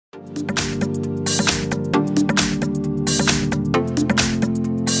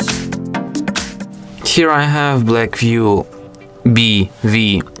Here I have Blackview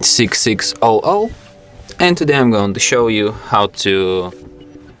BV6600, and today I'm going to show you how to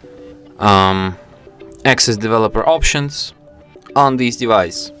access developer options on this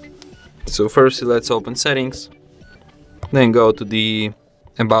device. So first let's open settings, then go to the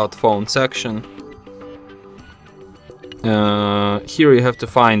about phone section. Here you have to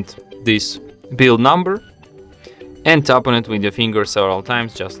find this build number and tap on it with your finger several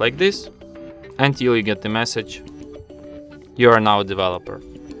times, just like this, until you get the message, you are now a developer.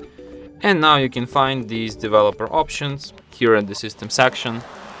 And now you can find these developer options here in the system section,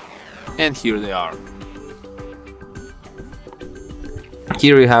 and here they are.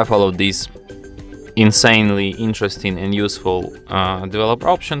 Here you have all of these insanely interesting and useful developer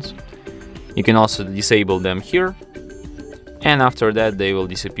options. You can also disable them here, and after that they will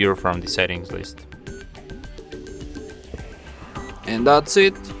disappear from the settings list. And that's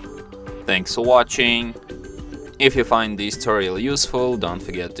it. Thanks for watching. If you find this tutorial useful, don't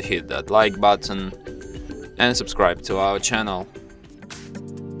forget to hit that like button and subscribe to our channel.